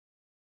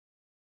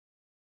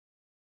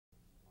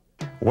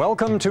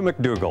Welcome to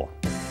McDougall.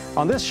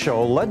 On this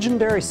show,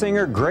 legendary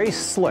singer Grace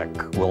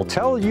Slick will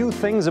tell you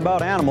things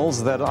about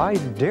animals that I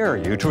dare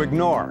you to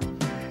ignore.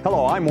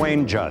 Hello, I'm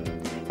Wayne Judd.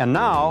 And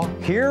now,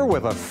 here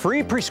with a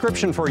free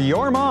prescription for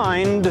your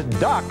mind,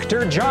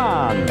 Dr.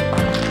 John.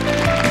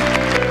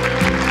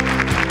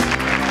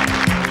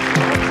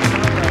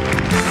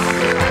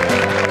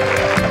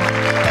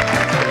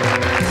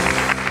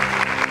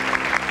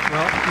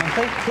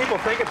 People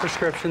think of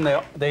prescription,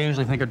 they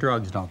usually think of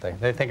drugs, don't they?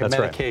 They think of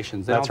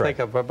medications. They don't think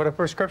of, but a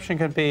prescription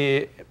could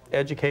be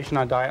education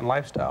on diet and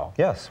lifestyle.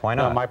 Yes, why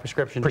not? My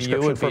prescription to you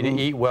would be to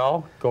eat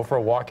well, go for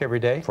a walk every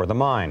day. For the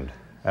mind.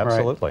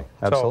 Absolutely, right.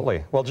 Absolutely.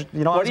 So, well,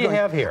 you know, what do you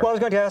have here? Well, I was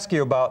going to ask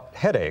you about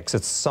headaches.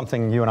 It's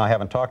something you and I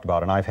haven't talked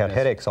about, and I've had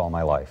headaches all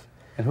my life.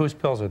 And whose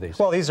pills are these?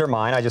 Well, these are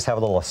mine. I just have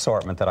a little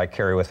assortment that I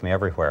carry with me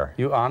everywhere.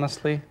 You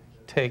honestly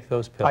take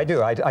those pills? I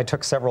do. I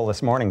took several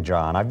this morning,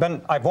 John. I've been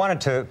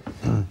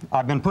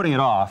putting it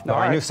off, but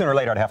I knew sooner or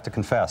later I'd have to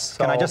confess.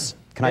 So,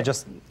 can I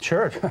just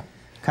sure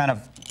kind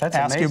of That's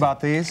ask amazing. you about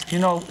these? Do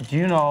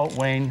you know,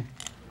 Wayne,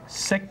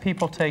 sick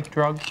people take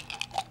drugs?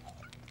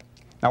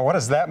 Now, what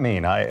does that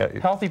mean?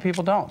 Healthy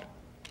people don't.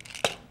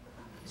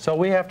 So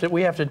we have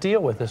to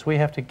deal with this. We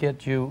have to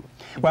get you.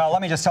 Well,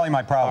 let me just tell you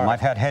my problem. I've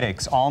had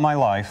headaches all my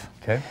life.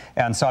 Okay.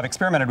 And so I've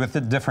experimented with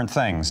the different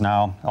things.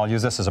 Now, I'll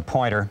use this as a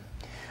pointer.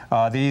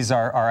 These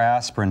are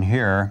aspirin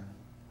here.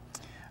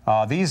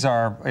 These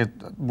are,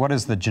 what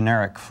is the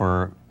generic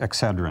for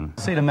Excedrin?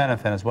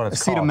 Acetaminophen is what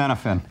it's called.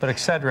 Acetaminophen. But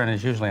Excedrin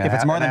is usually if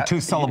it's more than 2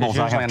 syllables,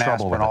 I have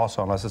trouble with it.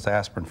 Also, unless it's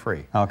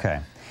aspirin-free.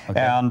 Okay.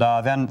 And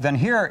then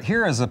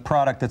here is a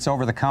product that's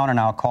over the counter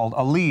now called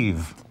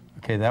Aleve.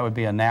 Okay, that would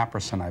be a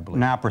naproxen, I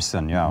believe.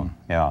 Naproxen, yeah,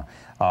 yeah.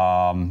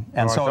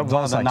 And so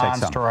those are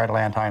non-steroidal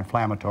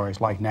anti-inflammatories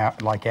like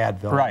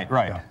Advil.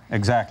 Right,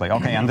 exactly.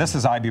 Okay, and this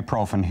is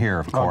ibuprofen here,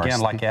 of course.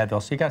 Again, like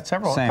Advil. So you got a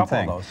couple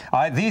of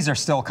those. These are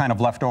still kind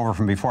of left over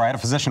from before. I had a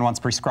physician once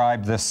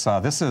prescribed this.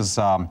 This is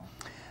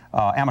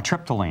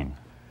amitriptyline.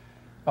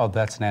 Oh,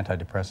 that's an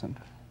antidepressant.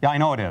 Yeah, I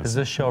know it is. Because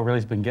this show really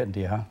has been getting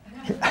to you,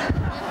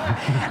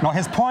 huh? No,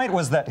 his point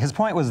was that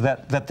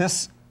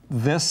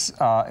this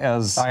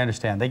I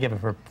understand. They give it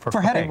for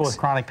headaches. people with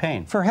chronic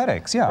pain. For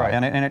headaches, yeah,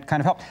 and it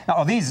kind of helps.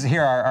 Now, these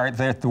here are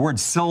the word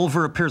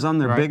silver appears on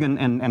them. They're big,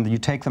 and you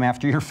take them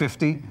after you're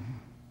 50.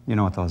 You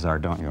know what those are,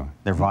 don't you?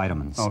 They're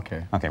vitamins.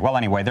 Okay. Okay, well,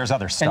 anyway, there's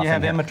other stuff and you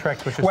have in here.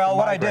 Imitrex, which is well,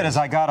 what I did is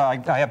I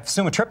have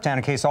sumatriptan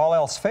in case all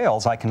else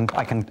fails. I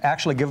can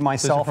actually give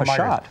myself a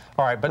shot.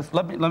 All right, but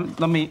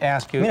let me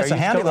ask you, I mean, it's a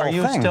handy little thing.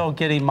 Are you still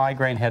getting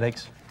migraine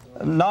headaches?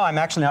 No, I'm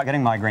actually not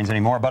getting migraines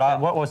anymore, but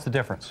what was the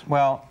difference?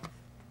 Well,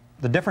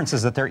 the difference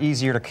is that they're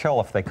easier to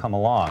kill if they come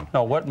along.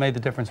 No, what made the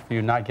difference for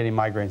you not getting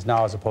migraines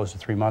now as opposed to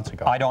 3 months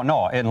ago? I don't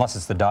know, unless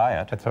it's the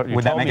diet.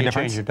 Would that make a difference? You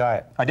changed your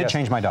diet. I did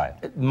change my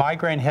diet.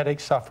 Migraine headache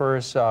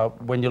sufferers,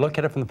 when you look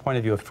at it from the point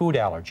of view of food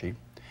allergy,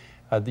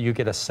 you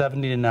get a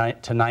 70 to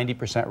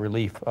 90%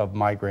 relief of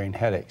migraine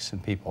headaches in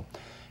people.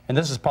 And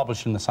this is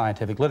published in the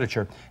scientific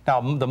literature. Now,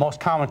 the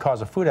most common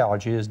cause of food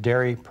allergy is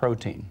dairy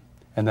protein,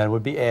 and then it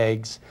would be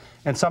eggs.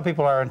 And some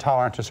people are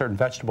intolerant to certain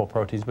vegetable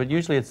proteins, but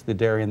usually it's the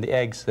dairy and the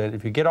eggs that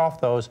if you get off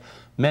those,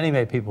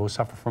 many people who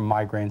suffer from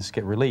migraines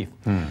get relief.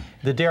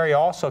 The dairy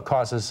also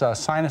causes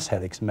sinus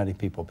headaches in many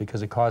people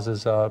because it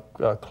causes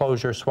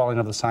closure, swelling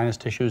of the sinus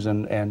tissues,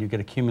 and you get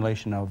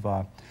accumulation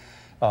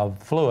of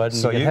fluid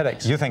and you get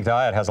headaches. You think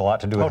diet has a lot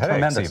to do with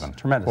headaches even?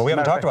 Tremendous. Well, we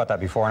haven't talked about that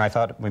before, and I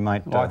thought we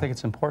might... Well, I think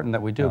it's important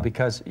that we do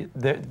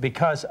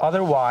because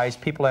otherwise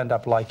people end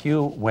up like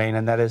you, Wayne,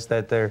 and that is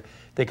that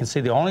they can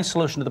see the only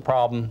solution to the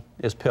problem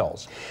is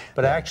pills.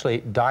 But actually,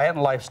 diet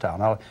and lifestyle.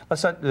 Now,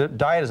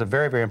 diet is a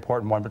very, very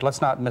important one, but let's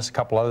not miss a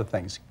couple other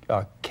things.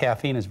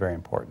 Caffeine is very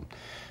important.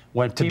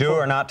 To do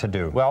or not to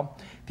do? Well,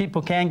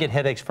 people can get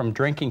headaches from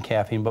drinking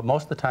caffeine, but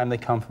most of the time they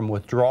come from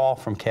withdrawal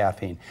from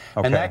caffeine.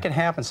 Okay. And that can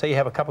happen. Say you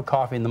have a cup of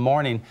coffee in the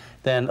morning,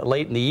 then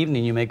late in the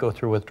evening you may go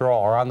through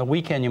withdrawal. Or on the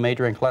weekend you may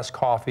drink less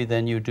coffee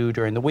than you do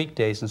during the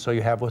weekdays, and so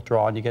you have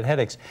withdrawal and you get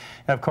headaches.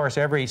 And of course,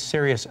 every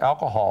serious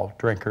alcohol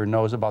drinker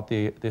knows about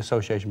the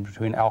association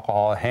between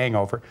alcohol, a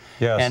hangover,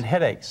 and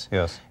headaches.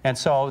 Yes. And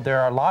so there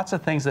are lots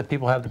of things that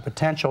people have the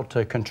potential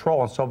to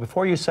control. And so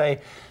before you say,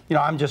 you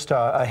know, I'm just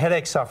a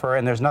headache sufferer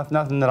and there's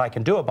nothing that I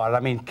can do about it,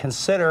 I mean,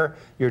 consider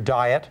your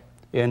diet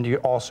and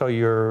also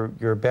your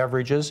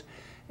beverages,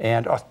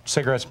 and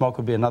cigarette smoke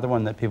would be another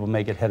one that people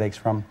may get headaches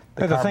from,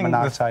 the carbon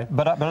monoxide.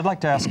 But I'd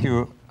like to ask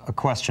you a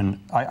question.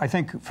 I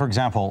think, for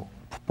example,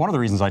 one of the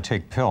reasons I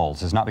take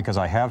pills is not because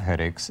I have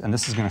headaches, and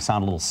this is going to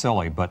sound a little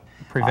silly, but...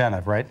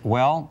 Preventive, right?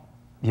 Well,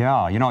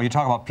 yeah, you know, you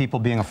talk about people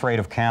being afraid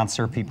of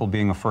cancer, people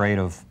being afraid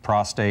of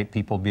prostate,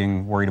 people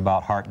being worried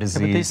about heart disease.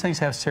 Yeah, but these things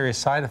have serious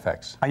side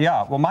effects.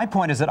 Yeah, well, my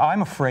point is that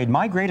I'm afraid,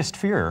 my greatest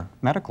fear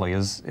medically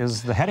is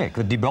the headache,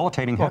 the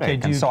debilitating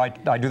headache. And so I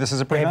do this as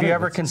a preventive. Have you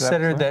ever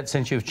considered that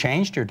since you've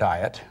changed your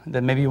diet,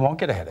 that maybe you won't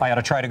get a headache? I ought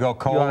to try to go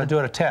cold? You ought to do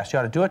a test. You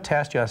ought to do a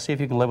test. You ought to see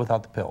if you can live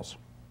without the pills.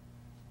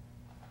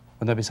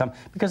 Would there be some?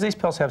 Because these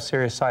pills have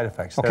serious side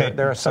effects. Okay,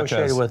 They're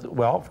associated with,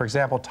 well, for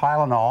example,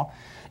 Tylenol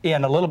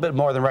And a little bit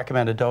more than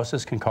recommended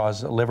doses can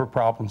cause liver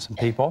problems in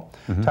people.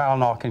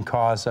 Tylenol can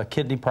cause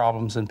kidney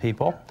problems in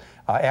people.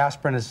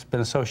 Aspirin has been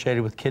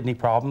associated with kidney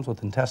problems,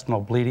 with intestinal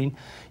bleeding.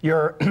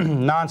 Your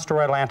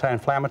non-steroidal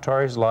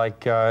anti-inflammatories, like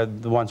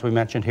the ones we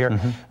mentioned here,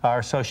 are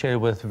associated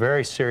with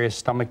very serious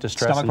stomach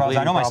distress. Stomach and problems.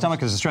 I know my problems.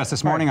 stomach is distressed.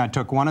 This morning I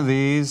took one of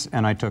these,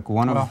 and I took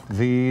one of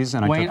these,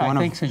 and I Wayne, took one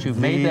I think of since you've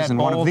these, made that and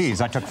one of bold- these.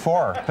 I took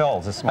 4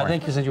 pills this morning. I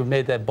think since you've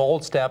made that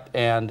bold step,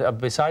 and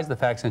besides the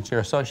fact since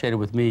you're associated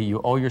with me,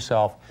 you owe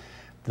yourself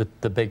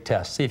the big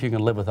test. See if you can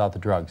live without the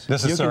drugs.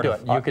 This is you can do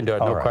it. You can do it.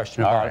 No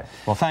question about it.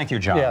 Well, thank you,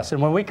 John. Yes,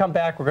 and when we come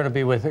back, we're going to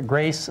be with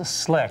Grace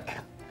Slick,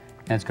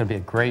 and it's going to be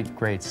a great,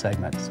 great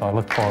segment. So I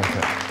look forward to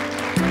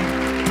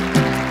it.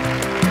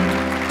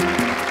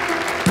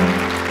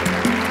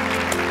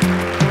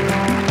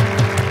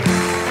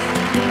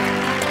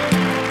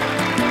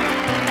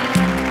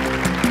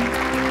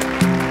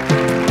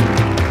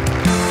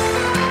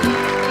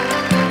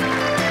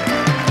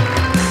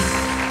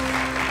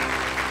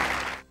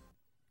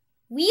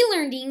 We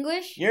learned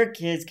English. Your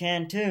kids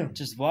can too.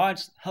 Just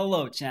watch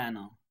Hello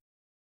Channel.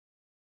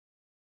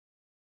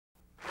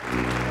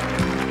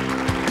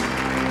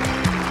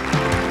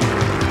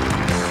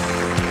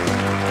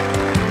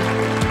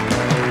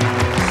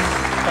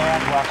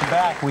 And welcome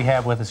back. We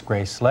have with us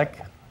Grace Slick.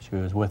 She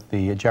was with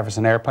the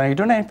Jefferson Airplane. Are you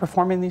doing any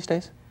performing these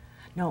days?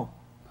 No,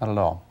 Not at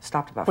all.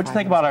 stopped about What do you 5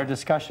 think years about our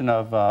discussion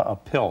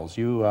of pills?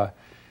 You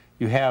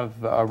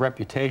have a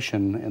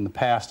reputation in the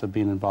past of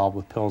being involved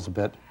with pills a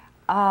bit.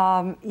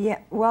 Yeah,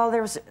 well,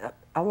 there's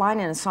a line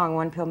in a song,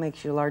 one pill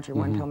makes you larger,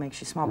 one pill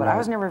makes you small, but I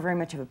was never very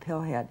much of a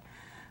pill head.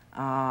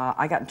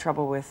 I got in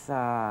trouble with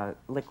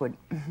liquid.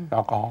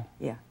 Alcohol?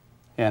 Yeah.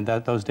 And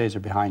those days are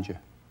behind you.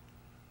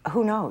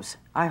 Who knows?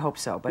 I hope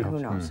so, but who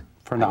knows?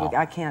 For now.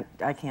 I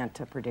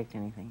can't predict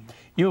anything.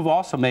 You've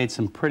also made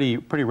some pretty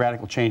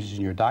radical changes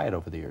in your diet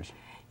over the years.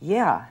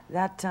 Yeah,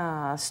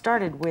 that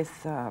started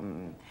with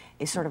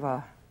a sort of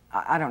a,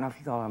 I don't know if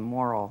you call it a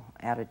moral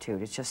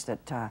attitude. It's just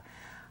that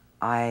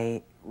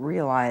I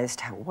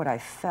realized what I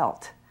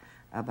felt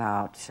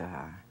about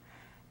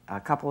a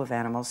couple of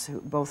animals,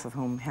 both of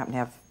whom happen to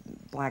have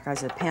black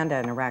eyes, a panda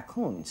and a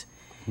raccoons.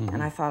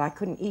 And I thought I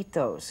couldn't eat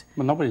those.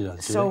 Well, nobody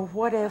does, do So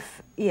what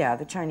if, yeah,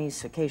 the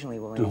Chinese occasionally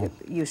will eat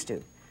it, used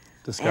to.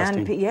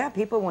 Disgusting. And yeah,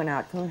 people went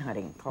out coon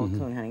hunting, called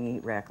coon hunting,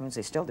 eat raccoons,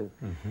 they still do.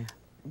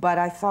 But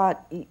I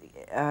thought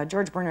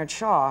George Bernard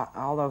Shaw,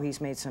 although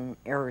he's made some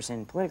errors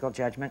in political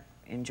judgment,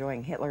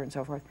 enjoying Hitler and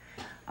so forth,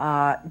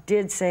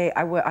 did say,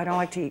 I don't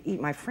like to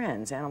eat my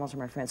friends, animals are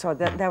my friends. So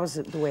that was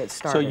the way it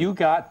started. So you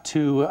got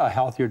to a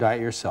healthier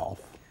diet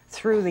yourself.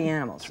 Through the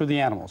animals. Through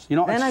the animals. You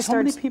know, Then I so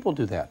many started- people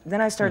do that.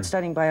 Then I started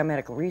studying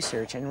biomedical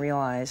research and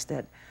realized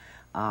that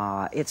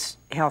it's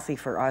healthy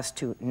for us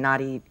to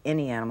not eat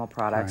any animal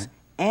products,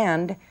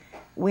 and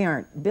we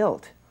aren't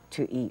built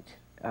to eat.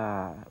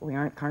 We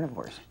aren't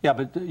carnivores. Yeah,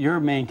 but your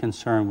main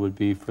concern would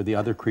be for the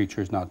other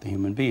creatures, not the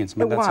human beings. I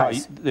mean, that's how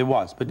you, it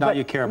was, but now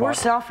you care about. We're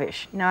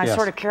selfish. Now I Yes.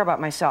 sort of care about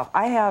myself.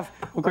 I have.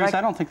 Well, Grace,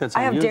 I don't think that's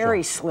I have unusual.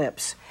 dairy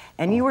slips,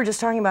 and you were just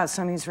talking about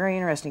something that's very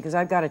interesting because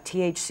I've got a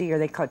THC, or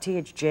they call it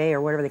THJ,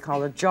 or whatever they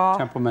call it, jaw.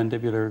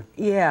 Temporomandibular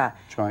Yeah.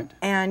 joint.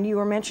 And you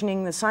were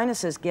mentioning the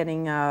sinuses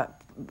getting.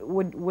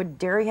 Would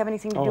dairy have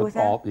anything to do with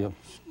that? Yeah.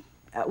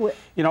 Would-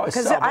 You know, it's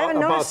 'cause I haven't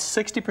about noticed.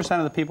 60%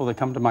 of the people that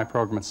come to my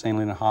program at St.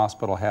 Helena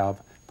Hospital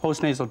have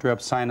postnasal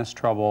drip, sinus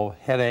trouble,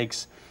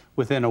 headaches.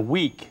 Within a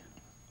week,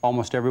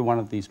 almost every one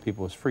of these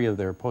people is free of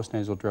their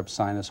postnasal drip,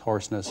 sinus,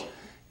 hoarseness,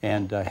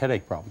 and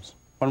headache problems.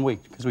 1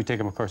 week, because we take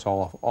them, of course,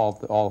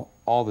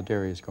 all the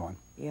dairy is gone.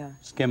 Yeah.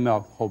 Skim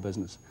milk, whole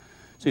business.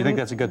 So you think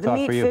that's a good thought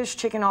The for meat, you? fish,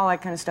 chicken, all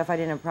that kind of stuff, I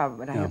didn't have a problem,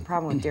 but I had a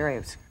problem with dairy. It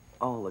was,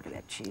 oh, look at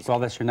that cheese. Well,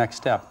 that's your next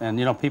step. And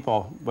you know,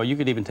 people, well, you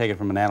could even take it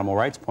from an animal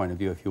rights point of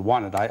view if you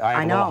wanted.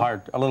 I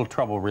have a little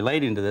trouble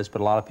relating to this,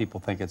 but a lot of people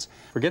think it's,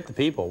 forget the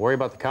people, worry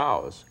about the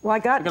cows. Well,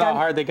 Look at how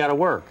hard they got to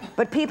work.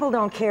 But people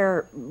don't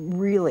care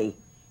really,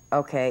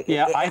 okay?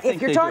 Yeah, I think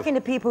if you're they talking do.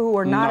 to people who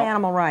are not No.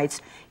 animal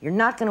rights, you're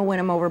not going to win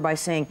them over by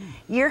saying,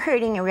 you're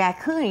hurting a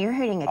raccoon, you're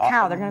hurting a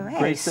cow. They're going to go, hey,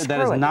 Grace, screw that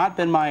has it. not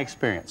been my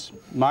experience.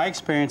 My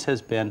experience has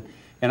been,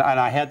 and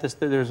I had this,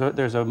 there's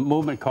a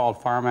movement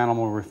called Farm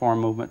Animal Reform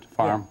Movement,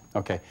 FARM. Yeah.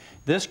 Okay.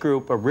 This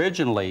group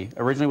originally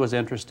was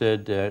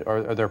interested,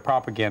 or their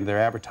propaganda, their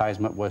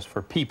advertisement was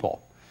for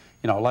people.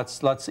 You know,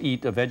 let's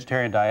eat a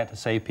vegetarian diet to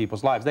save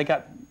people's lives. They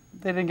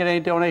didn't get any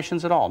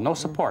donations at all, no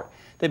support.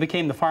 They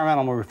became the Farm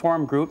Animal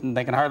Reform Group, and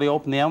they can hardly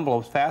open the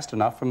envelopes fast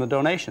enough from the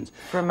donations.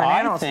 From an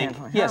animal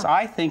standpoint, Yes, huh?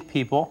 I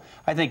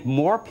think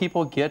more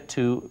people get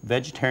to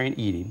vegetarian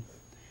eating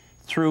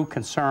through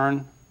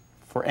concern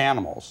for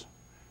animals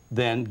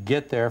than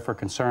get there for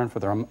concern for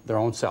their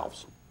own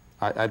selves.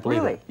 I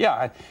believe Really? it.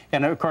 Yeah,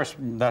 and of course,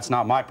 that's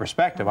not my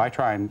perspective. I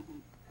try and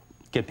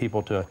get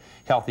people to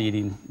healthy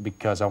eating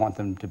because I want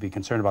them to be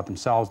concerned about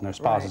themselves and their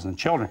spouses and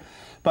children.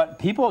 But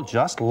people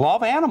just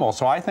love animals,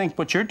 so I think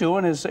what you're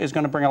doing is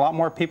going to bring a lot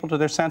more people to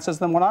their senses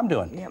than what I'm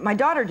doing. Yeah, my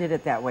daughter did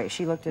it that way.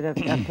 She looked at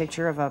a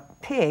picture of a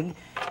pig,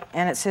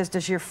 and it says,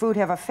 "Does your food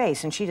have a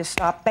face?" And she just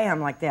stopped, bam,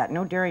 like that.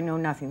 No dairy, no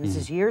nothing. This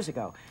is years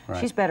ago. Right.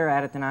 She's better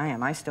at it than I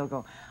am. I still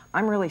go.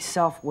 I'm really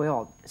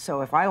self-willed,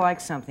 so if I like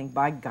something,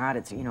 by God,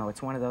 it's, you know,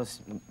 it's one of those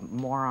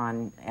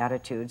moron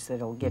attitudes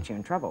that'll get you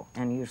in trouble,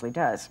 and usually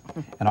does.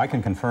 And I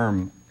can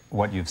confirm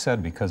what you've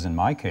said, because in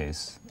my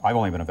case, I've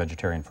only been a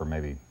vegetarian for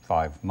maybe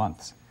 5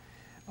 months.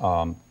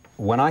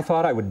 When I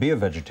thought I would be a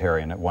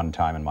vegetarian at one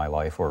time in my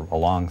life, or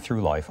along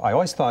through life, I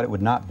always thought it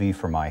would not be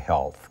for my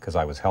health, because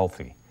I was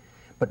healthy.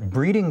 But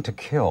breeding to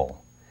kill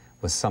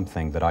was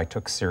something that I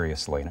took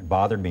seriously, and it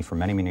bothered me for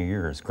many, many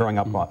years. Growing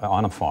up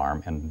on a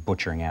farm and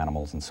butchering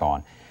animals and so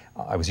on,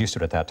 I was used to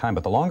it at that time,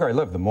 but the longer I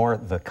lived, the more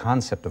the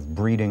concept of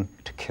breeding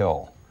to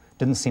kill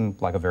didn't seem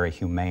like a very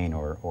humane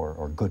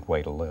or good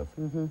way to live.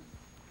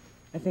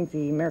 I think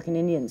the American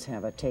Indians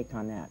have a take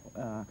on that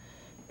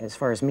as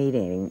far as meat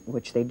eating,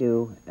 which they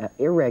do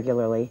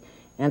irregularly.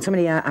 And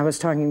somebody, I was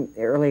talking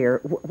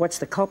earlier, what's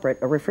the culprit?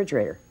 A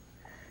refrigerator.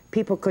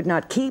 People could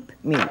not keep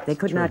meat. They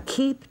could not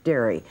keep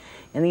dairy.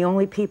 And the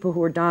only people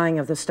who are dying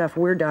of the stuff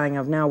we're dying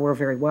of now were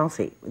very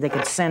wealthy. They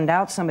could send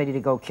out somebody to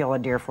go kill a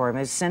deer for them.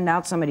 They send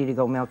out somebody to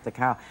go milk the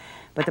cow.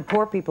 But the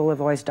poor people have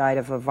always died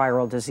of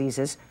viral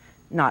diseases,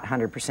 not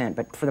 100%,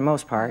 but for the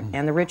most part.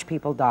 And the rich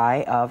people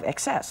die of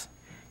excess.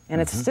 And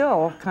it's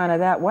still kind of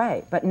that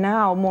way. But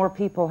now more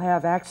people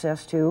have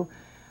access to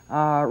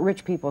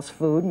rich people's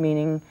food,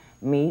 meaning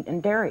meat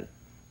and dairy.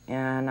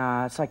 And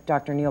it's like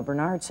Dr. Neil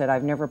Bernard said,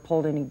 I've never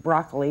pulled any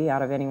broccoli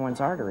out of anyone's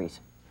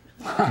arteries.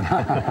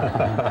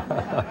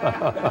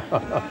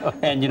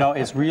 And you know,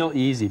 it's real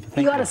easy. If you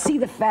think You ought to see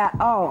the fat.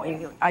 Oh,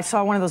 I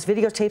saw one of those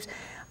videotapes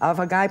of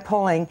a guy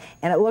pulling,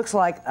 and it looks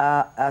like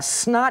a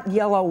snot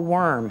yellow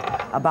worm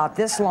about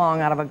this long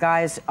out of a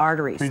guy's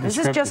arteries. This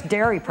is just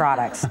dairy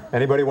products.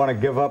 Anybody want to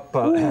give up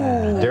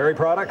dairy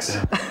products?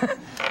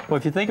 Well,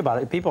 if you think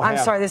about it, people have...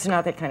 I'm sorry, this is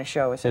not that kind of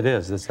show, is it? It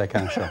is. It's that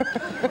kind of show.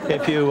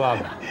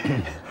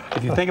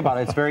 If you think about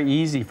it, it's very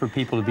easy for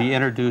people to be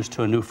introduced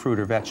to a new fruit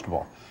or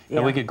vegetable. Yeah.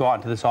 And we could go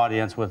out to this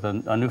audience with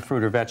a new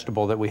fruit or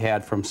vegetable that we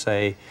had from,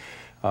 say,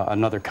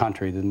 another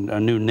country, a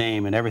new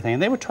name and everything,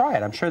 and they would try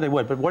it. I'm sure they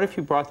would. But what if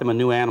you brought them a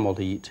new animal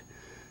to eat?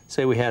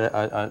 Say we had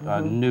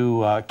a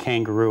new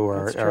kangaroo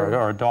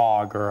or a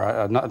dog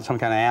or some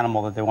kind of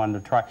animal that they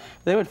wanted to try.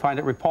 They would find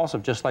it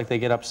repulsive, just like they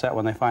get upset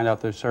when they find out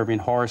they're serving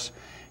horse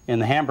in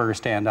the hamburger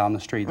stand down the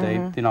street. They,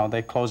 you know,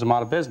 they close them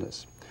out of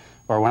business.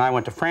 Or when I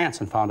went to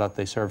France and found out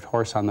they served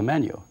horse on the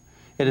menu.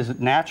 It is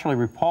naturally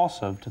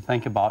repulsive to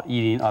think about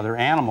eating other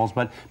animals,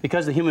 but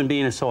because the human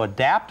being is so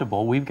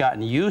adaptable, we've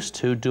gotten used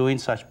to doing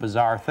such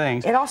bizarre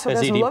things It also as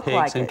doesn't eating look pigs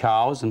like and it.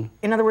 cows. And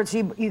in other words,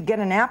 you get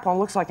an apple, it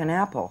looks like an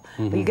apple.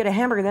 But you get a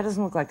hamburger, that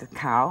doesn't look like a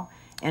cow.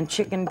 And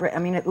chicken, I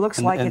mean, it looks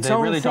like its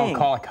own thing. And they really don't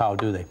call it cow,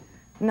 do they?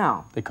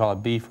 No. They call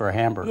it beef or a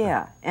hamburger.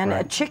 Yeah, and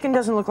a chicken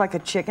doesn't look like a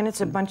chicken.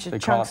 It's a bunch of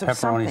chunks of They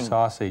call it pepperoni something.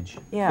 sausage.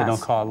 Yes. They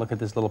don't call it, look at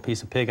this little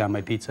piece of pig on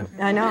my pizza.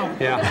 I know.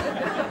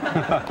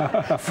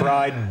 Yeah.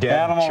 Fried dead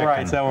Animal chicken.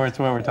 rights, that's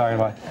what we're talking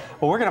about.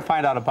 Well, we're going to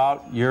find out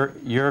about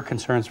your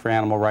concerns for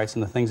animal rights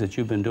and the things that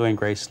you've been doing,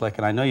 Grace Slick,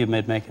 and I know you've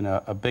been making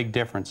a big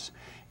difference.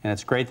 And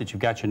it's great that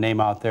you've got your name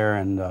out there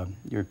and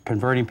you're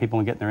converting people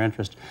and getting their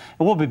interest.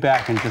 And we'll be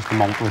back in just a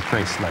moment with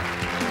Grace Slick.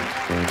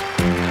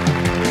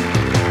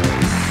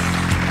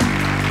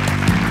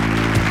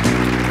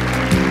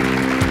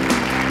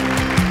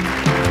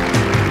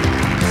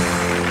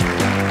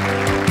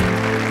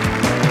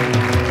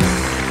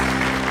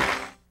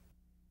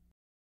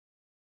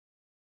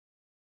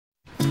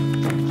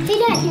 Hey,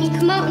 Dad, can you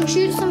come out and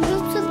shoot some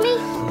hoops with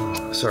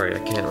me? Sorry, I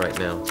can't right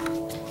now.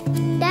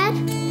 Dad,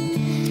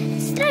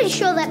 studies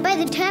show that by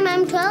the time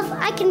I'm 12,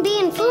 I can be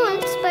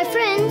influenced by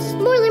friends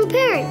more than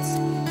parents.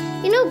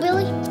 You know,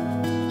 Billy,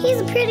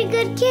 he's a pretty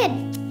good kid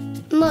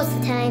most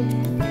of the time.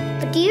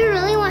 But do you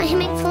really want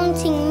him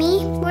influencing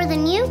me more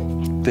than you?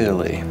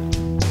 Billy.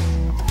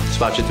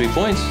 Spot your 3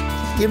 points.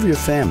 Give your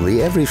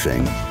family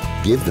everything.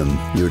 Give them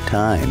your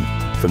time.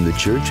 From the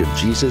Church of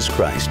Jesus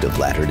Christ of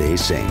Latter-day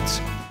Saints.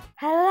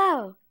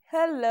 Hello.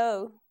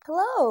 Hello.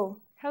 Hello.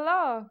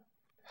 Hello.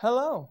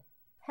 Hello.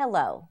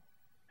 Hello.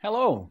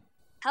 Hello.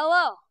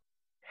 Hello.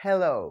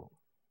 Hello.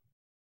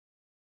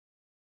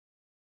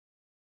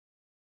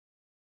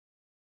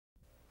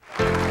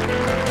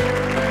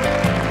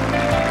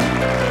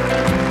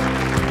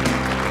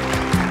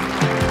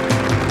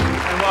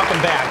 And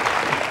welcome back.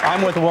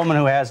 I'm with a woman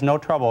who has no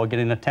trouble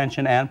getting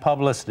attention and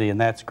publicity,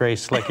 and that's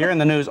Grace Slick. You're in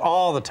the news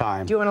all the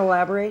time. Do you want to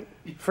elaborate?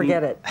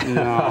 Forget it.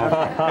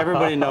 No,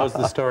 everybody knows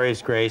the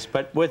stories, Grace.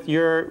 But with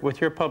your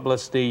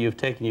publicity, you've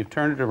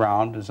turned it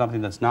around to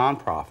something that's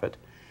nonprofit,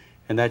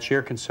 and that's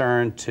your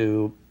concern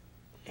to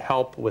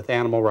help with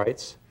animal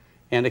rights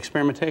and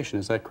experimentation.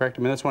 Is that correct?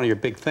 I mean, that's one of your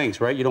big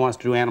things, right? You don't want us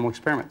to do animal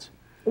experiments.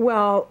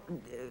 Well,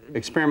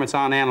 Experiments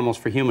on animals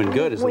for human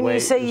good is the way. when you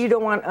say you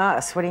don't want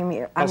us, what do you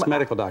mean? Us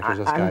medical doctors,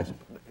 us guys.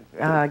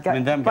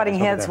 butting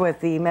heads with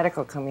the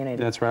medical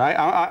community. That's right.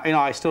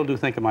 I still do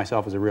think of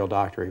myself as a real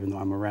doctor, even though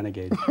I'm a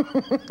renegade.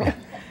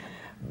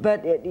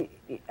 But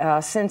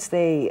since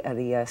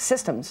the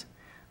systems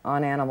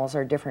on animals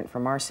are different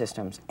from our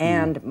systems,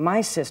 and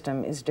my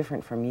system is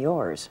different from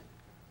yours,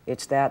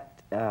 it's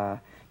that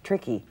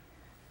tricky.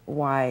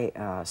 Why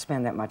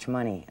spend that much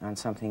money on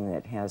something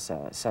that has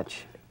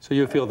such... So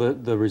you feel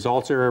the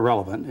results are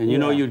irrelevant, and you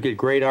know you'd get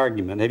great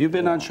argument. Have you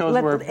been on shows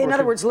where... In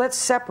other words, let's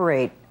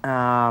separate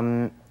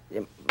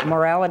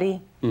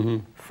morality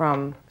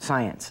from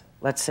science.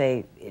 Let's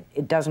say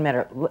it doesn't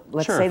matter.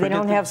 Let's say they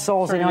don't have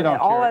souls. Sure, they don't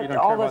have all you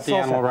don't care about the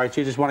animal rights.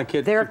 You just want a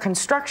kid. Their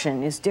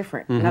construction is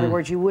different. In other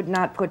words, you would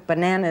not put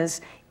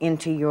bananas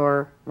into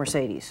your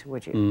Mercedes,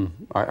 would you?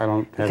 I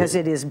don't have because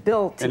it is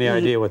built to any eat.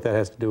 idea what that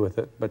has to do with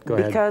it. But go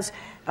ahead. Because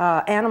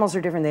animals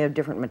are different. They have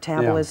different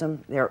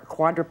metabolism. They're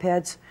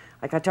quadrupeds.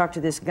 Like I talked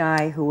to this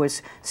guy who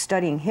was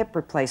studying hip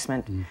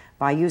replacement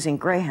by using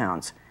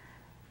greyhounds.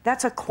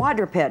 That's a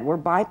quadruped. We're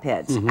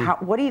bipeds.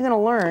 What are you going to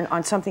learn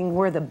on something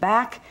where the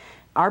back...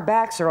 Our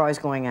backs are always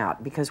going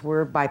out because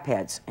we're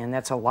bipeds, and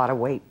that's a lot of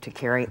weight to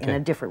carry in a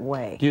different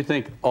way. Do you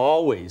think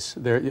always,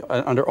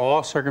 under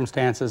all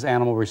circumstances,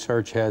 animal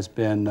research has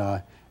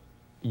been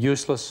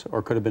useless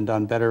or could have been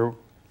done better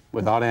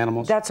without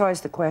animals? That's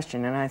always the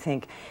question, and I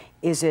think,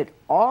 is it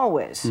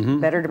always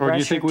better to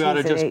brush your teeth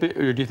at 8?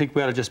 Or do you think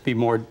we ought to just be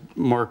more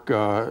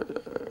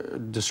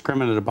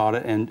discriminate about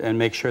it and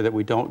make sure that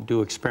we don't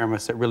do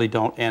experiments that really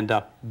don't end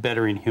up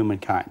bettering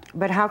humankind?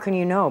 But how can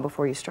you know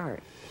before you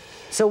start?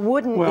 So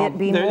wouldn't it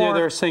be more... more...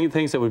 There are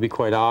things that would be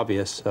quite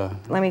obvious.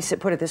 Let me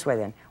put it this way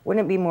then.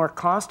 Wouldn't it be more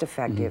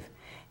cost-effective,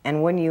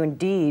 and wouldn't you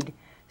indeed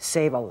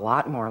save a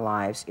lot more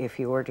lives if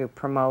you were to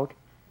promote,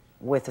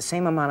 with the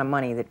same amount of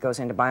money that goes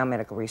into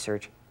biomedical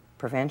research,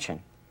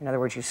 prevention? In other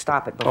words, you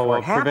stop it before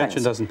it happens.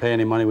 Prevention doesn't pay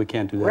any money. We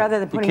can't do that. Rather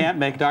than putting...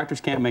 Doctors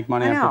can't make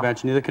money on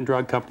prevention. Neither can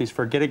drug companies.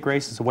 Forget it,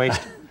 Grace. It's a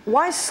waste.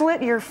 Why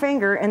slit your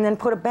finger and then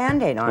put a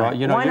Band-Aid on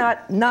it? Why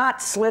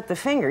not slit the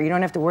finger? You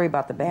don't have to worry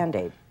about the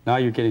Band-Aid. Now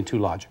you're getting too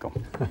logical.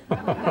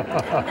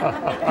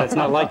 That's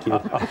not like you.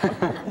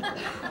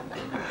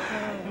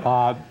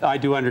 I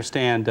do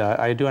understand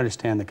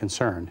the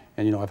concern,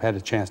 and I've had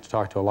a chance to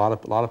talk to a lot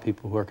of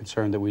people who are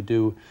concerned that we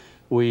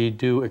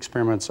do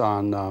experiments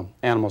on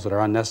animals that are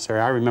unnecessary.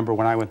 I remember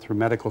when I went through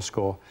medical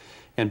school,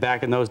 and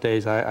back in those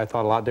days I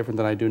thought a lot different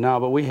than I do now,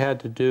 but we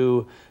had to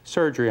do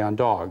surgery on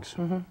dogs.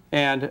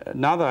 And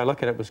now that I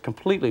look at it, it was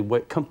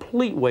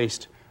complete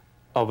waste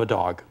of a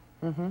dog.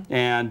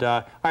 And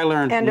I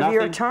learned nothing of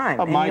your time,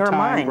 of my your time,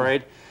 mind.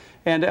 right?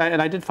 And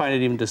I did find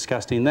it even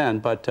disgusting then,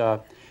 but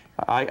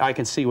I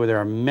can see where there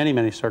are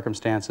many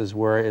circumstances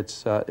where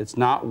it's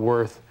not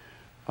worth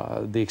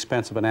the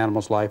expense of an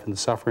animal's life and the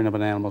suffering of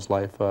an animal's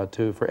life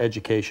for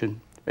educational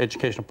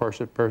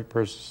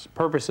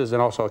purposes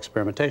and also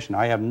experimentation.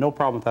 I have no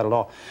problem with that at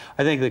all.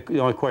 I think the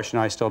only question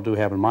I still do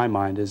have in my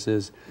mind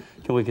is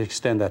can we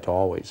extend that to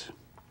always?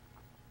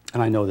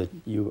 And I know that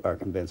you are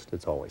convinced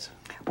it's always.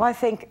 Well, I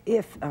think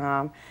if,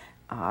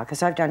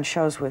 because I've done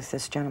shows with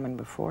this gentleman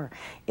before,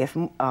 if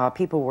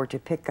people were to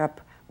pick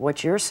up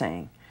what you're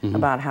saying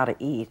about how to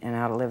eat and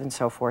how to live and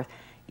so forth,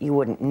 you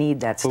wouldn't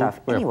need that stuff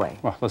anyway.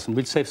 Well, listen,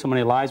 we'd save so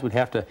many lives. We'd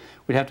have to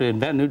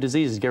invent new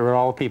diseases, get rid of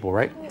all the people,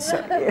 right?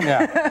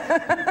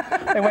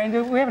 Hey, Wayne,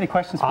 do we have any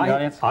questions from the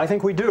audience? I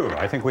think we do.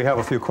 I think we have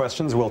a few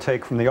questions we'll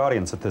take from the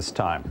audience at this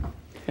time.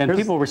 And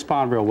people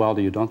respond real well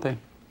to you, don't they?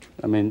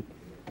 I mean,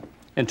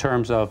 in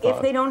terms of...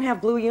 If they don't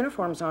have blue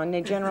uniforms on,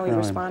 they generally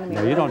respond to me.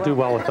 No, you don't do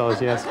well with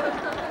those, yes.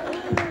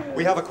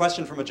 We have a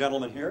question from a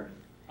gentleman here.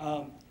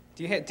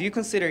 Do you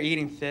consider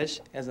eating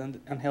fish as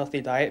an unhealthy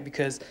diet?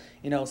 Because,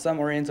 some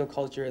Oriental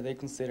culture, they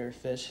consider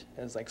fish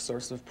as like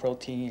source of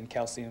protein and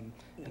calcium.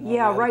 And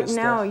all right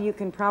now you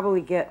can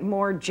probably get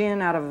more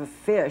gin out of a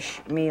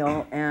fish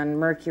meal and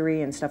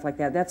mercury and stuff like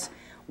that. That's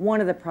one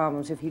of the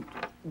problems if you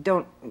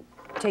don't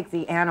take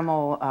the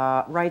animal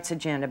rights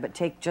agenda, but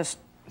take just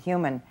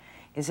human,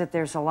 is that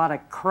there's a lot of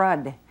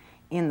crud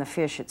in the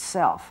fish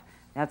itself.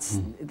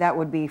 That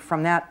would be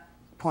from that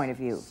point of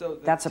view. So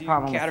that's a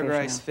problem with fish.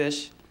 Categorize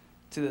fish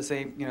to the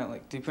same,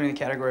 like do you put in the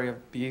category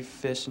of beef,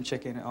 fish, and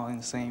chicken all in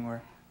the same,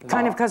 or?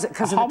 Kind of because of the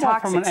toxics. How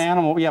about from an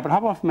animal? Yeah, but how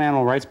about from an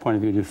animal rights point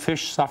of view? Do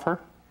fish suffer?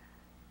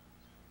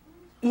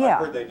 Yeah.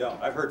 I've heard they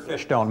don't. I've heard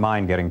fish don't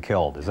mind getting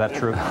killed. Is that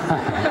true?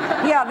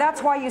 Yeah,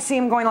 that's why you see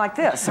them going like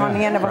this on the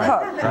end of a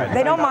hook. Right.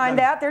 They don't mind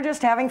that. They're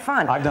just having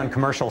fun. I've done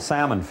commercial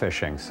salmon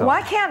fishing. So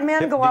why can't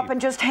men go up and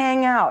just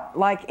hang out,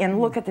 and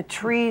look at the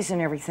trees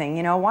and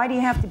everything? Why do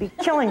you have to be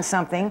killing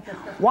something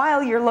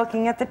while you're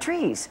looking at the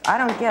trees? I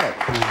don't get it.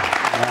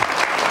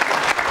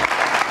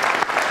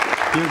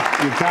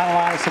 You've got a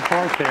lot of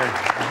support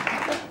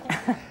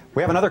there.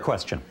 We have another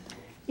question.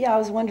 Yeah, I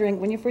was wondering,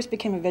 when you first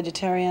became a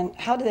vegetarian,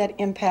 how did that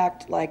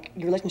impact,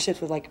 your relationships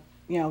with,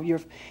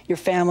 your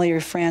family, your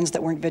friends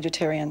that weren't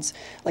vegetarians?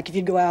 Like, if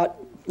you'd go out,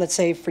 let's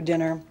say, for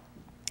dinner,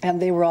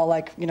 and they were all,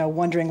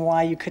 wondering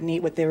why you couldn't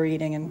eat what they were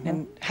eating,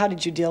 and how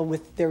did you deal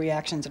with their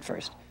reactions at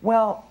first?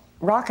 Well,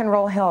 rock and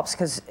roll helps,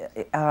 because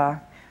I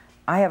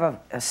have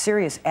a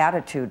serious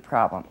attitude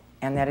problem.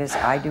 and that is,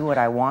 I do what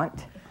I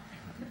want.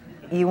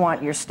 You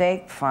want your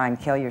steak? Fine,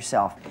 kill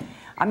yourself.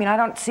 I mean, I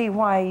don't see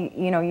why,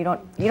 you know, you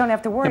don't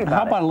have to worry about it.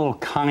 How about a little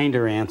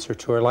kinder answer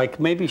to her? Like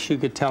maybe she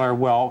could tell her,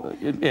 well,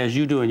 as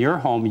you do in your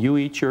home, you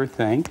eat your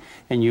thing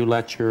and you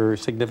let your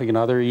significant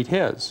other eat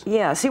his.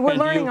 Yeah, see, we're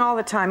learning all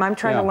the time. I'm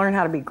trying to learn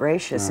how to be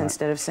gracious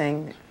instead of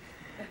saying...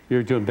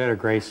 You're doing better,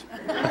 Grace.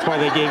 That's why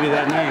they gave you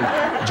that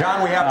name.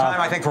 John, we have time,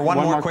 I think, for one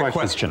more quick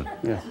question.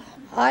 Yeah.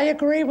 I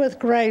agree with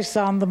Grace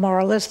on the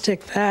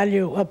moralistic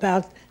value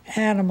about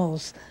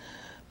animals.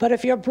 But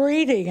if you're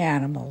breeding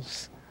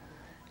animals,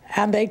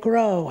 and they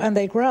grow,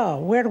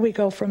 where do we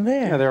go from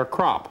there? Yeah, they're a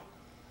crop.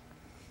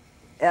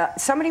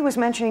 Somebody was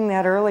mentioning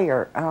that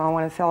earlier,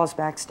 one of the fellows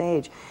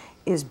backstage,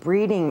 is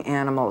breeding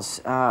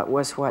animals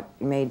was what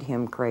made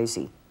him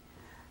crazy.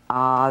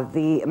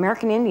 The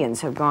American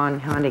Indians have gone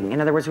hunting.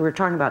 In other words, we were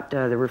talking about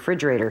the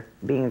refrigerator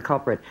being a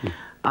culprit.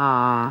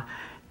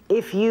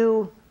 If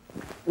you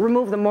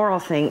remove the moral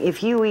thing,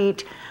 if you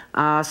eat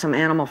some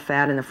animal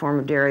fat in the form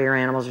of dairy or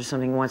animals or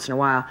something once in a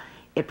while,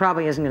 it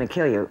probably isn't going to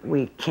kill you.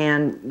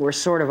 We're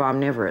sort of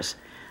omnivorous.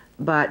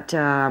 But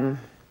how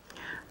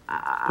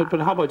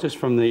about just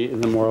from the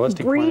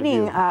moralistic point of view?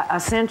 Breeding a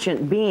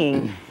sentient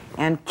being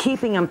and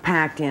keeping them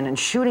packed in and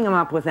shooting them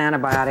up with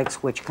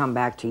antibiotics which come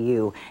back to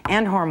you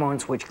and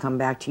hormones which come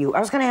back to you. I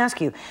was going to ask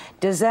you,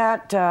 does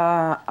that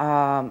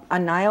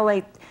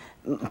annihilate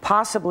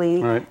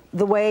possibly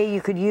the way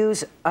you could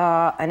use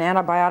an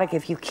antibiotic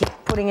if you keep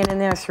putting it in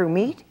there through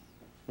meat?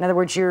 In other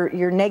words, you're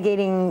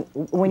negating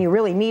when you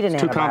really need an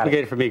antibiotic. It's too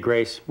complicated for me,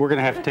 Grace. We're going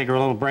to have to take a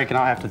little break, and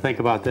I'll have to think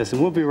about this. And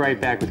we'll be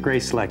right back with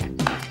Grace Slick.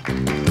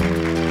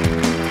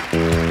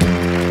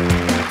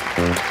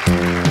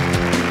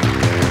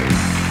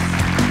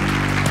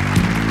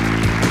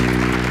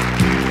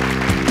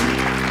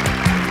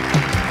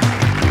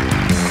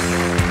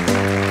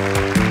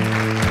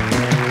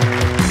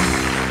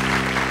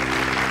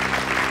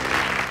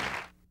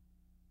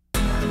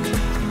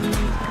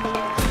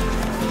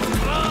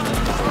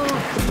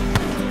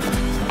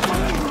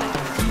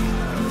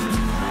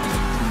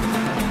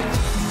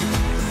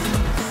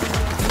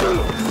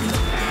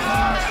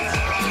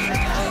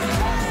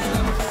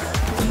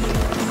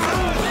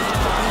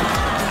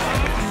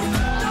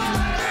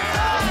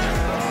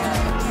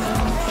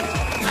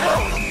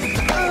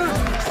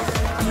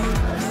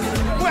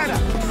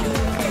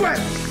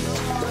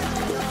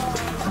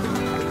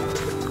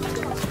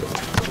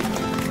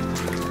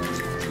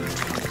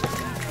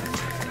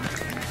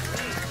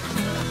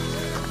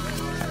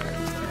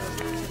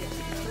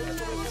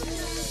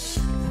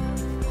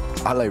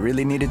 All I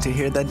really needed to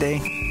hear that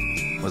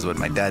day was what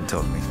my dad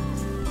told me.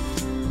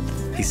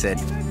 He said,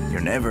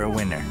 "You're never a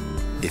winner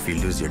if you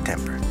lose your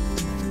temper."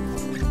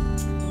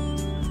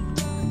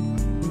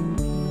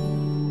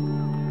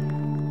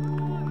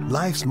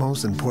 Life's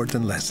most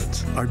important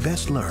lessons are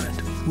best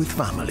learned with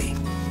family.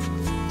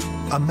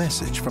 A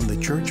message from the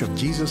Church of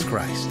Jesus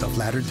Christ of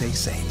Latter-day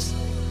Saints.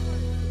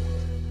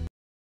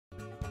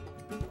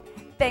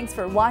 Thanks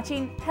for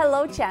watching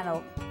Hello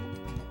Channel.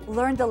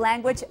 Learn the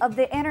language of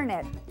the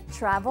internet,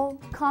 travel,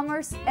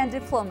 commerce, and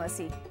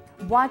diplomacy.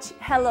 Watch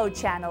Hello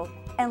Channel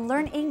and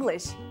learn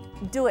English.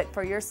 Do it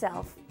for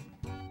yourself.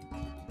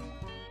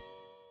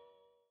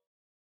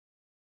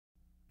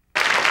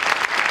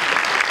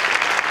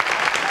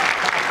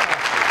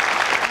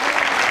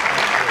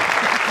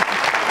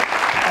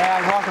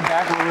 And welcome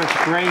back. We're with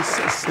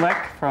Grace Slick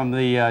from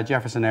the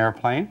Jefferson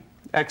Airplane.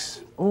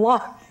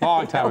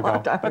 Long time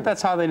ago. But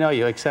that's how they know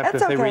you, except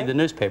if they read the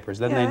newspapers.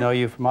 Then they know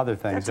you from other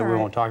things that we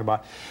won't talk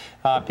about.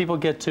 People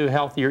get to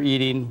healthier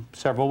eating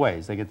several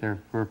ways. They get there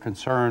for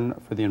concern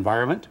for the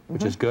environment,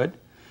 which is good.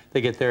 They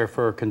get there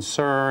for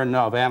concern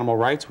of animal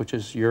rights, which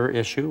is your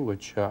issue,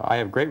 which I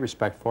have great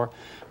respect for.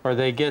 Or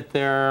they get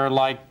there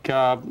like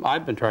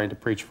I've been trying to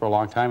preach for a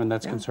long time, and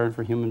that's concern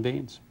for human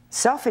beings.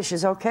 Selfish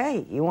is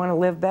okay. You want to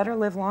live better,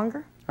 live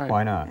longer? Right.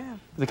 Why not? Yeah.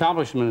 The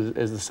accomplishment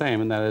is the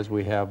same, and that is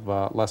we have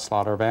less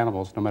slaughter of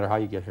animals, no matter how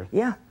you get here.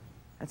 Yeah,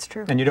 that's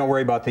true. And you don't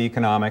worry about the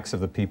economics of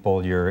the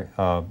people you're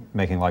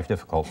making life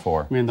difficult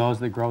for. I mean, those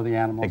that grow the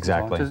animals.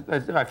 Exactly.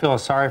 I feel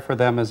as sorry for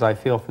them as I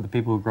feel for the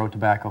people who grow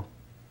tobacco.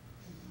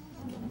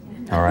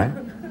 All right.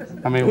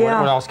 I mean,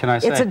 what else can I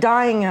say? It's a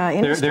dying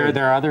industry.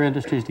 There are other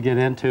industries to get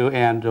into,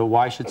 and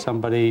why should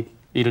somebody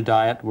eat a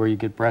diet where you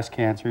get breast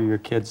cancer, your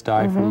kids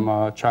die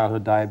from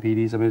childhood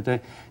diabetes? I mean,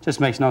 it just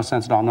makes no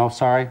sense at all. No,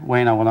 sorry,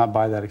 Wayne, I will not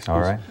buy that excuse.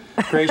 All right.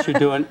 Grace, you're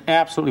doing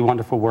absolutely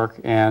wonderful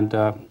work, and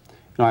I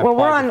well,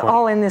 we're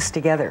all in this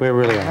together. We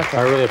really are.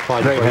 I really applaud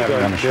you. Great having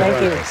you on the show.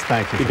 Thank you.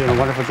 Thank you. You're doing a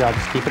wonderful job.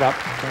 Just keep it up,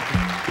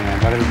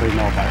 and let everybody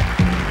know about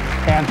it.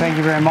 And thank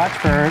you very much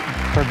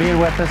for being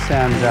with us,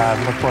 and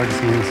look forward to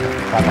seeing you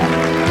soon.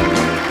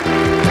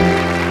 Bye-bye.